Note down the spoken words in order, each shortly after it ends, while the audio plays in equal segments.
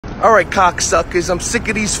All right, cocksuckers, I'm sick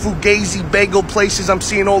of these fugazi bagel places I'm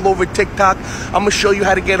seeing all over TikTok. I'm gonna show you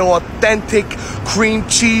how to get an authentic cream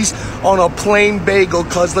cheese on a plain bagel,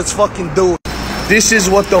 cuz let's fucking do it. This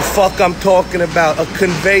is what the fuck I'm talking about, a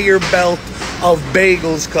conveyor belt of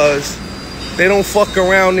bagels, cuz they don't fuck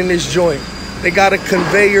around in this joint. They got a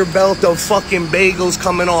conveyor belt of fucking bagels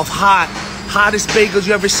coming off hot. Hottest bagels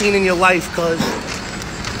you ever seen in your life, cuz.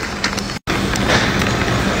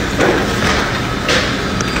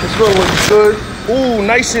 This one looks good. Ooh,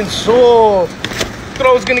 nice and soft. Thought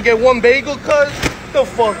I was gonna get one bagel, cuz? Get the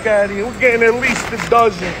fuck out of here. We're getting at least a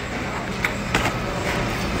dozen.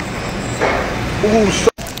 Ooh,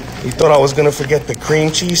 you thought I was gonna forget the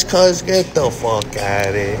cream cheese, cuz? Get the fuck out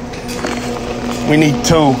of here. We need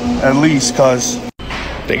two, at least, cuz.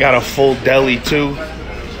 They got a full deli, too.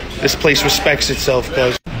 This place respects itself,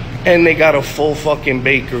 cuz. And they got a full fucking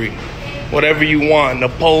bakery. Whatever you want.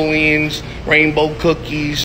 Napoleons, rainbow cookies.